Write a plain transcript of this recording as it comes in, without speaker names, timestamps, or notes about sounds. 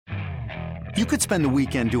You could spend the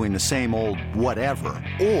weekend doing the same old whatever,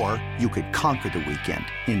 or you could conquer the weekend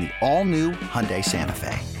in the all-new Hyundai Santa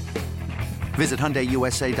Fe. Visit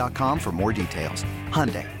HyundaiUSA.com for more details.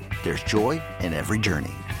 Hyundai, there's joy in every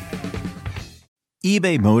journey.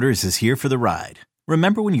 eBay Motors is here for the ride.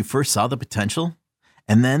 Remember when you first saw the potential?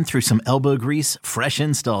 And then through some elbow grease, fresh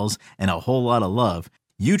installs, and a whole lot of love,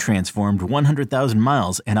 you transformed 100,000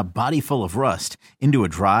 miles and a body full of rust into a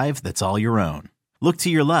drive that's all your own. Look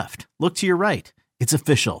to your left. Look to your right. It's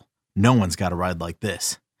official. No one's got a ride like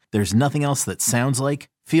this. There's nothing else that sounds like,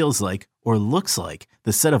 feels like, or looks like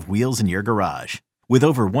the set of wheels in your garage. With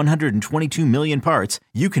over 122 million parts,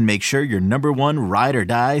 you can make sure your number one ride or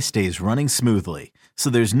die stays running smoothly.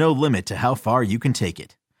 So there's no limit to how far you can take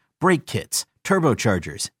it. Brake kits,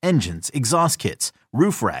 turbochargers, engines, exhaust kits,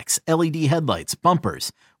 roof racks, LED headlights,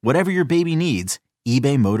 bumpers, whatever your baby needs,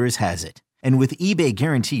 eBay Motors has it. And with eBay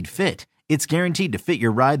Guaranteed Fit, it's guaranteed to fit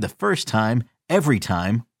your ride the first time, every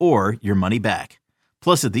time, or your money back.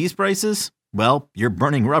 Plus, at these prices, well, you're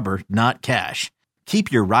burning rubber, not cash. Keep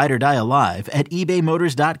your ride or die alive at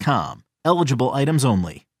ebaymotors.com. Eligible items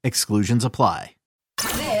only. Exclusions apply.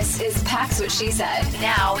 This is Pax What She Said.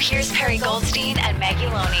 Now, here's Perry Goldstein and Maggie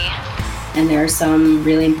Loney. And there are some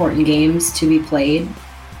really important games to be played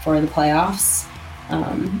for the playoffs,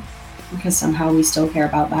 because somehow we still care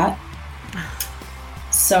about that.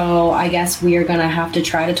 So I guess we are going to have to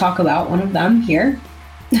try to talk about one of them here.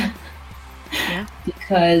 Yeah.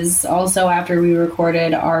 Because also after we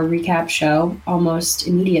recorded our recap show, almost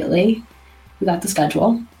immediately, we got the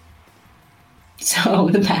schedule. So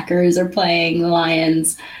the Packers are playing the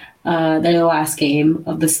Lions. They're the last game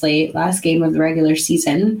of the slate, last game of the regular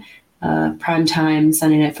season. Primetime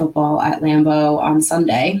Sunday Night Football at Lambeau on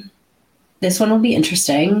Sunday. This one will be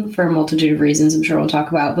interesting for a multitude of reasons I'm sure we'll talk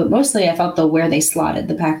about, but mostly I felt where they slotted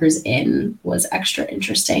the Packers in was extra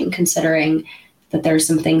interesting, considering that there's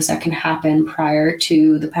some things that can happen prior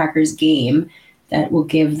to the Packers game that will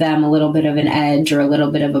give them a little bit of an edge or a little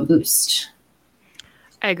bit of a boost.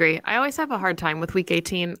 I agree. I always have a hard time with Week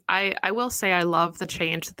 18. I will say I love the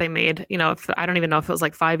change that they made. You know, I don't even know if it was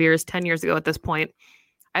like 5 years, 10 years ago at this point.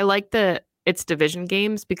 I like it's division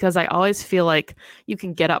games because I always feel like you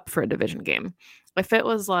can get up for a division game. If it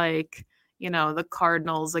was like, you know, the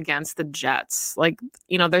Cardinals against the Jets, like,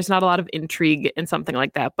 you know, there's not a lot of intrigue in something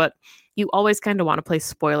like that, but you always kind of want to play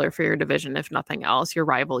spoiler for your division, if nothing else, your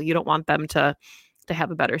rival. You don't want them to have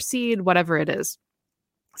a better seed, whatever it is.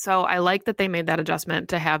 So I like that they made that adjustment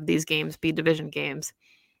to have these games be division games.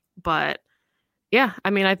 But yeah, I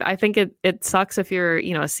mean, I think it sucks if you're,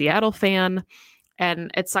 you know, a Seattle fan.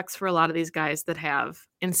 And it sucks for a lot of these guys that have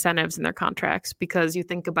incentives in their contracts, because you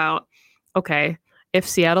think about, okay, if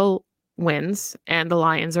Seattle wins and the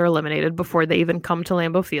Lions are eliminated before they even come to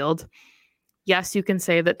Lambeau Field, yes, you can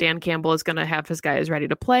say that Dan Campbell is going to have his guys ready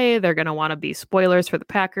to play. They're going to want to be spoilers for the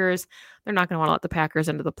Packers. They're not going to want to let the Packers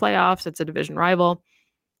into the playoffs. It's a division rival.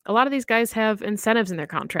 A lot of these guys have incentives in their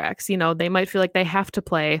contracts. You know, they might feel like they have to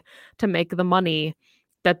play to make the money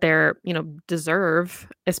that they're, you know, deserve,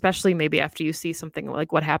 especially maybe after you see something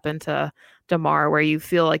like what happened to DeMar, where you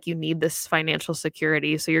feel like you need this financial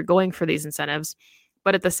security. So you're going for these incentives.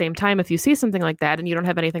 But at the same time, if you see something like that and you don't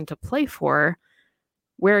have anything to play for,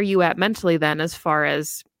 where are you at mentally then, as far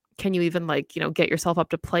as can you even, like, you know, get yourself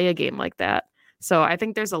up to play a game like that? So I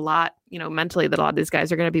think there's a lot, you know, mentally that a lot of these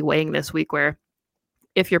guys are going to be weighing this week, where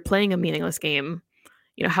if you're playing a meaningless game,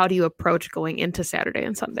 you know, how do you approach going into Saturday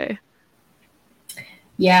and Sunday?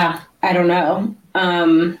 Yeah, I don't know.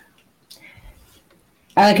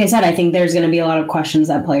 Like I said, I think there's going to be a lot of questions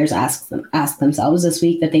that players ask themselves this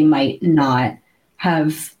week that they might not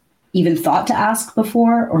have even thought to ask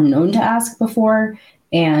before or known to ask before.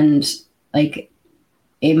 And like,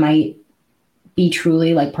 it might be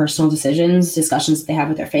truly like personal decisions, discussions that they have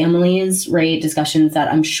with their families, right? Discussions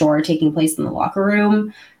that I'm sure are taking place in the locker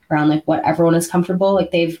room around like what everyone is comfortable.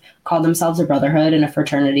 Like, they've called themselves a brotherhood and a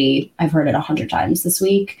fraternity. I've heard it 100 times this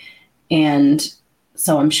week. And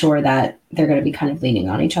so I'm sure that they're going to be kind of leaning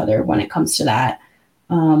on each other when it comes to that.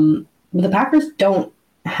 The Packers don't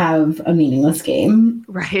have a meaningless game.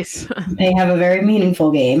 Right. They have a very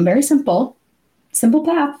meaningful game. Very simple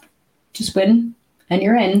path. Just win and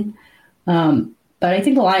you're in. But I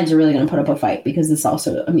think the Lions are really going to put up a fight, because it's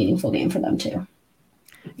also a meaningful game for them too.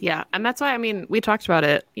 Yeah. And that's why, I mean, we talked about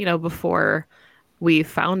it, you know, before we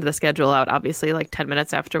found the schedule out, obviously, like 10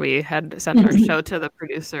 minutes after we had sent our show to the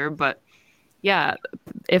producer. But yeah,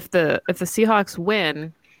 if the Seahawks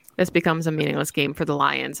win, this becomes a meaningless game for the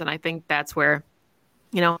Lions. And I think that's where,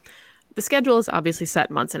 you know, the schedule is obviously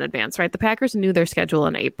set months in advance, right? The Packers knew their schedule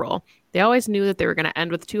in April. They always knew that they were going to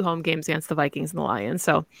end with 2 home games against the Vikings and the Lions.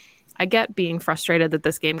 So I get being frustrated that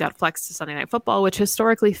this game got flexed to Sunday Night Football, which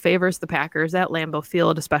historically favors the Packers at Lambeau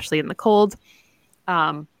Field, especially in the cold.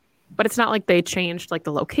 But it's not like they changed like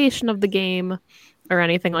the location of the game or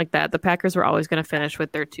anything like that. The Packers were always going to finish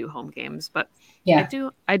with their 2 home games. But yeah,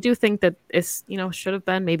 I do think that it's, should have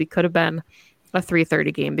been, maybe could have been a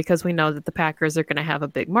 3:30 game, because we know that the Packers are going to have a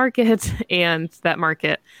big market, and that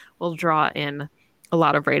market will draw in a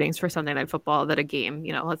lot of ratings for Sunday Night Football that a game,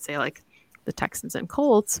 let's say like the Texans and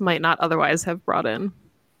Colts might not otherwise have brought in.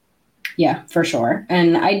 Yeah, for sure.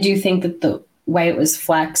 And I do think that the way it was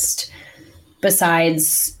flexed,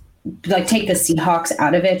 besides like take the Seahawks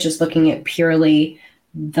out of it, just looking at purely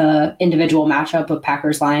the individual matchup of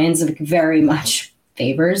Packers-Lions, it very much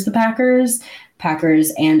favors the Packers.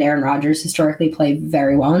 Packers and Aaron Rodgers historically play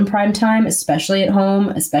very well in prime time, especially at home,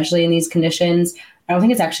 especially in these conditions. I don't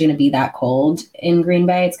think it's actually going to be that cold in Green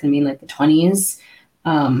Bay. It's going to be in like the 20s.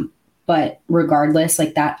 But regardless,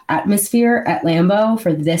 like that atmosphere at Lambeau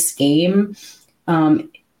for this game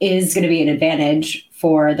is going to be an advantage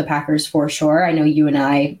for the Packers for sure. I know you and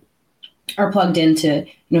I are plugged into,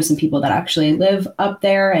 some people that actually live up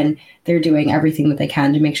there, and they're doing everything that they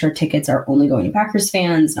can to make sure tickets are only going to Packers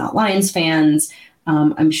fans, not Lions fans.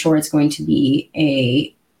 I'm sure it's going to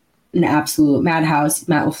be an absolute madhouse.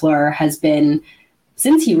 Matt LaFleur has been,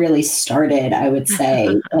 since he really started, I would say,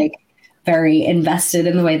 like very invested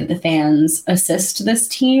in the way that the fans assist this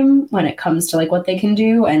team when it comes to like what they can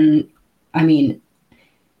do. And I mean,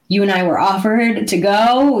 you and I were offered to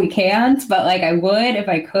go. We can't, but like I would if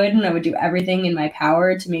I could, and I would do everything in my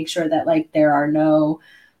power to make sure that like there are no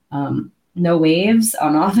waves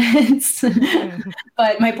on offense.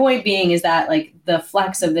 But my point being is that like the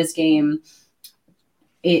flex of this game,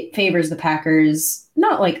 it favors the Packers.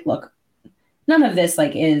 Not like, look, none of this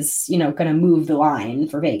like is, going to move the line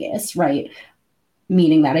for Vegas, right?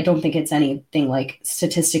 Meaning that I don't think it's anything like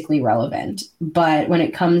statistically relevant. But when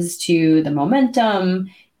it comes to the momentum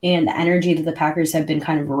and the energy that the Packers have been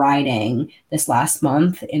kind of riding this last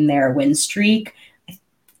month in their win streak,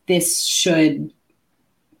 this should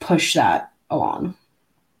push that along.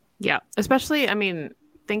 Yeah, especially,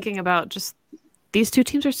 thinking about just these two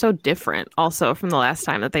teams are so different also from the last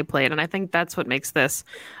time that they played. And I think that's what makes this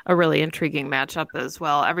a really intriguing matchup as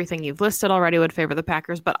well. Everything you've listed already would favor the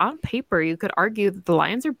Packers, but on paper, you could argue that the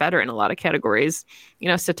Lions are better in a lot of categories.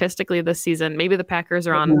 Statistically this season, maybe the Packers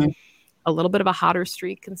are on a little bit of a hotter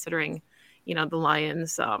streak, considering, the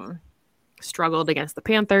Lions struggled against the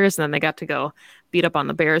Panthers, and then they got to go beat up on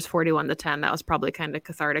the Bears 41-10. That was probably kind of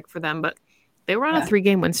cathartic for them, but they were on a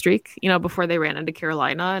 3-game win streak, before they ran into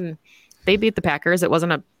Carolina, and they beat the Packers. It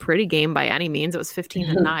wasn't a pretty game by any means. It was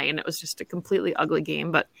 15-9. It was just a completely ugly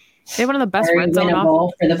game, but they had one of the best red zone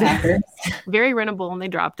for the Packers. Very winnable, and they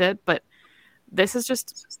dropped it. But this is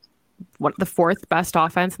just the 4th best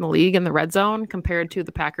offense in the league in the red zone compared to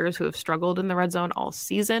the Packers, who have struggled in the red zone all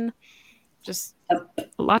season. Just a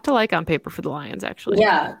lot to like on paper for the Lions, actually.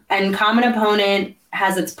 Yeah, and common opponent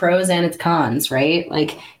has its pros and its cons, right?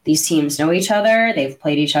 Like these teams know each other, they've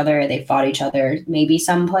played each other, they've fought each other. Maybe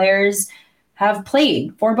some players have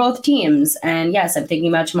played for both teams. And yes, I'm thinking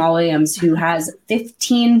about Jamal Williams, who has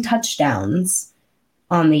 15 touchdowns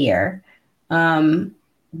on the year.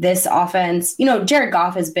 This offense, Jared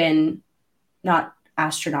Goff has been not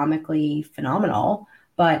astronomically phenomenal,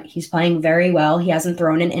 but he's playing very well. He hasn't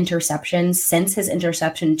thrown an interception since his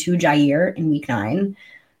interception to Jair in week 9.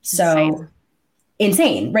 So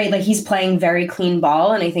insane, right? Like he's playing very clean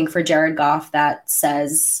ball. And I think for Jared Goff, that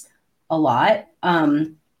says a lot.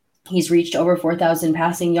 He's reached over 4,000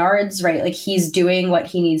 passing yards, right? Like he's doing what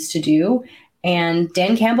he needs to do. And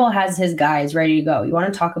Dan Campbell has his guys ready to go. You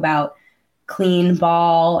want to talk about clean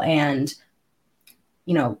ball and,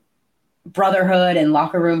 brotherhood and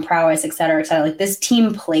locker room prowess, et cetera, et cetera. Like this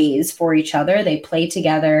team plays for each other. They play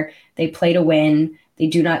together. They play to win. They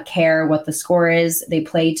do not care what the score is. They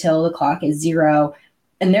play till the clock is 0.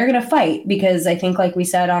 And they're going to fight because I think, like we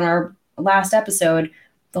said on our last episode,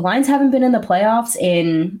 the Lions haven't been in the playoffs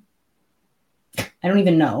in, I don't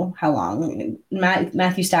even know how long.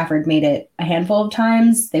 Matthew Stafford made it a handful of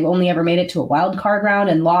times. They've only ever made it to a wild card round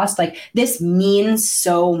and lost. Like this means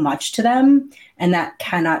so much to them, and that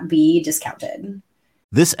cannot be discounted.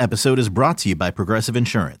 This episode is brought to you by Progressive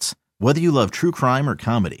Insurance. Whether you love true crime or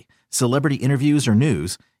comedy, celebrity interviews or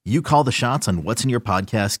news, you call the shots on what's in your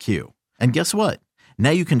podcast queue. And guess what?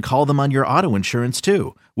 Now you can call them on your auto insurance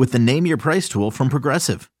too with the Name Your Price tool from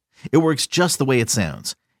Progressive. It works just the way it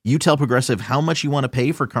sounds. You tell Progressive how much you want to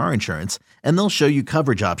pay for car insurance, and they'll show you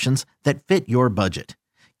coverage options that fit your budget.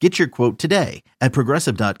 Get your quote today at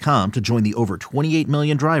Progressive.com to join the over 28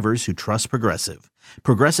 million drivers who trust Progressive.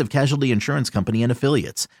 Progressive Casualty Insurance Company and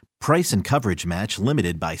Affiliates. Price and coverage match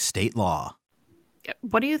limited by state law.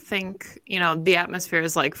 What do you think, the atmosphere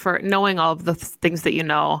is like for knowing all of the things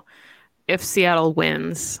that if Seattle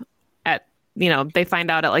wins they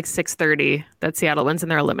find out at like 6:30 that Seattle wins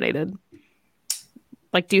and they're eliminated?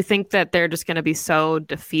 Like, do you think that they're just going to be so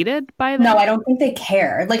defeated by that? No, I don't think they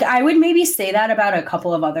care. Like, I would maybe say that about a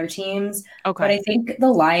couple of other teams. Okay. But I think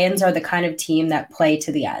the Lions are the kind of team that play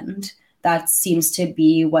to the end. That seems to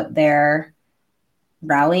be what their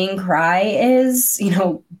rallying cry is,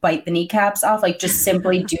 bite the kneecaps off, like just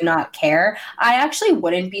simply do not care. I actually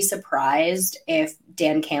wouldn't be surprised if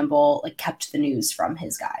Dan Campbell kept the news from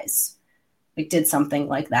his guys. Did something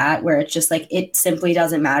like that where it's just it simply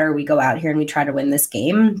doesn't matter. We go out here and we try to win this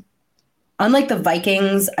game. Unlike the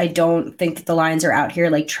Vikings, I don't think that the Lions are out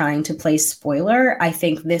here trying to play spoiler. I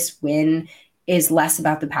think this win is less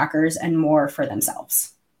about the Packers and more for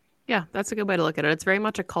themselves. Yeah, that's a good way to look at it. It's very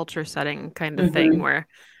much a culture setting kind of thing where,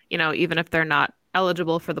 even if they're not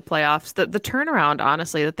eligible for the playoffs, the turnaround,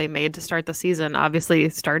 honestly, that they made to start the season, obviously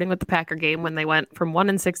starting with the Packer game when they went from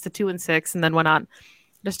 1-6 to 2-6 and then went on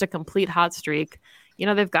just a complete hot streak.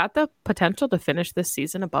 They've got the potential to finish this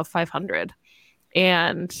season above 500.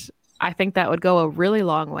 And I think that would go a really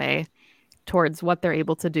long way towards what they're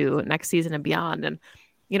able to do next season and beyond. And,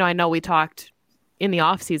 I know we talked in the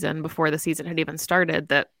off season before the season had even started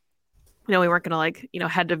that, we weren't going to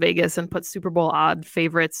head to Vegas and put Super Bowl odd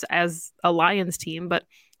favorites as a Lions team, but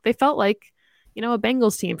they felt like, a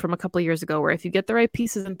Bengals team from a couple of years ago, where if you get the right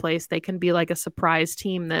pieces in place, they can be a surprise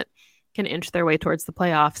team that can inch their way towards the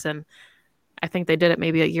playoffs. And I think they did it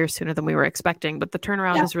maybe a year sooner than we were expecting, but the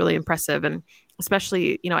turnaround is really impressive. And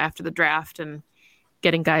especially, after the draft and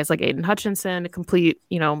getting guys like Aiden Hutchinson, a complete,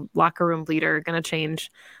 locker room leader, going to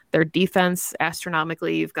change their defense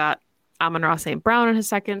astronomically. You've got Amon-Ra St. Brown in his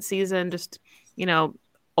second season, just,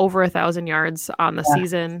 over 1,000 yards on the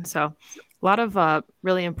season. So a lot of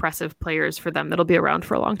really impressive players for them that'll be around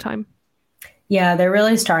for a long time. Yeah, they're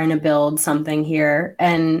really starting to build something here.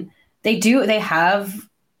 And they have,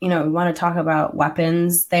 we want to talk about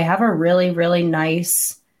weapons. They have a really, really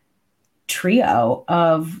nice trio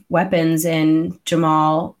of weapons in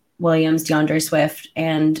Jamal Williams, DeAndre Swift,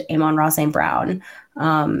 and Amon-Ra St. Brown.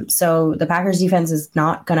 So the Packers defense is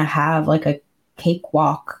not going to have a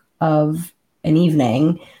cakewalk of an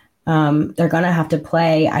evening. They're going to have to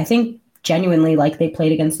play, I think, genuinely like they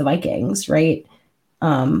played against the Vikings, right?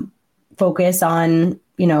 Focus on,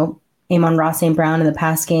 Amon-Ra St. Brown in the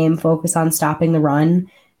pass game, focus on stopping the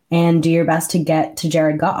run, and do your best to get to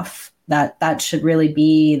Jared Goff. That should really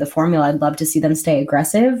be the formula. I'd love to see them stay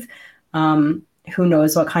aggressive. Who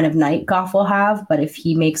knows what kind of night Goff will have, but if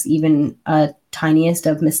he makes even a tiniest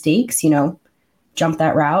of mistakes, jump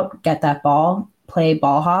that route, get that ball, play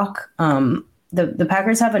ball hawk. The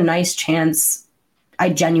Packers have a nice chance, I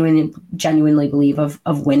genuinely believe,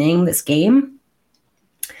 of winning this game.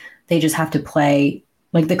 They just have to play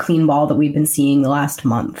the clean ball that we've been seeing the last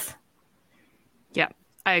month. Yeah,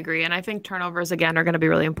 I agree. And I think turnovers, again, are going to be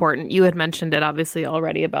really important. You had mentioned it, obviously,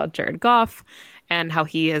 already about Jared Goff and how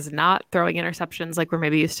he is not throwing interceptions like we're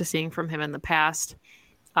maybe used to seeing from him in the past.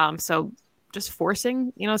 So just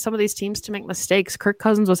forcing, some of these teams to make mistakes. Kirk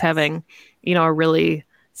Cousins was having, a really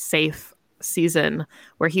safe season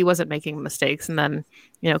where he wasn't making mistakes. And then,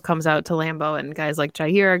 comes out to Lambeau and guys like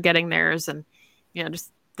Jair are getting theirs. And,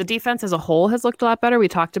 just the defense as a whole has looked a lot better. We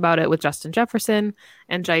talked about it with Justin Jefferson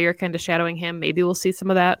and Jair kind of shadowing him. Maybe we'll see some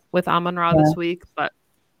of that with Amon-Ra this week. But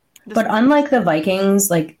unlike the Vikings,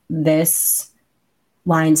 this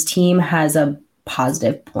Lions team has a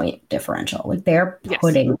positive point differential. They're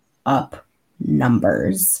putting up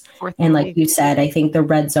numbers. And like you said, I think the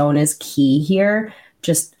red zone is key here.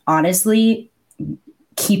 Just honestly,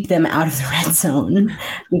 keep them out of the red zone,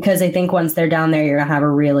 because I think once they're down there, you're going to have a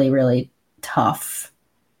really, really tough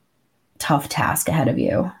task ahead of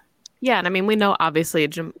you. Yeah. And I mean, we know obviously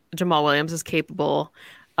Jamal Williams is capable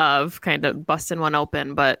of kind of busting one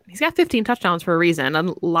open, but he's got 15 touchdowns for a reason. And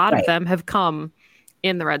a lot of them have come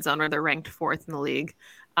in the red zone where they're ranked 4th in the league.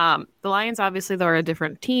 The Lions, obviously, they're a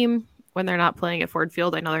different team when they're not playing at Ford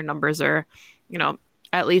Field. I know their numbers are,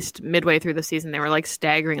 at least midway through the season, they were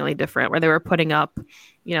staggeringly different, where they were putting up,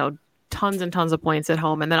 tons and tons of points at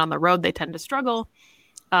home. And then on the road, they tend to struggle.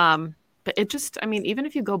 But it just, even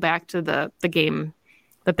if you go back to the game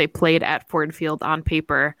that they played at Ford Field on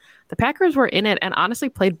paper, the Packers were in it and honestly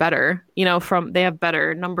played better. They have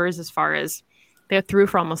better numbers as far as they threw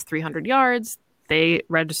for almost 300 yards. They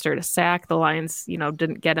registered a sack. The Lions,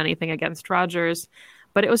 didn't get anything against Rodgers,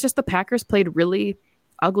 but it was just the Packers played really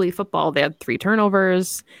ugly football. They had 3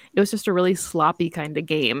 turnovers. It was just a really sloppy kind of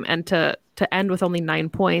game. And to end with only 9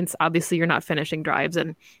 points, obviously you're not finishing drives.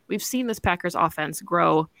 And we've seen this Packers offense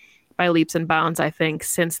grow by leaps and bounds, I think,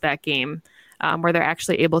 since that game, where they're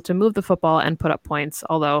actually able to move the football and put up points,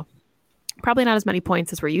 although probably not as many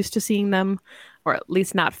points as we're used to seeing them, or at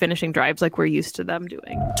least not finishing drives like we're used to them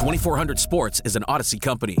doing. 2400 Sports is an Odyssey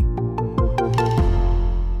company.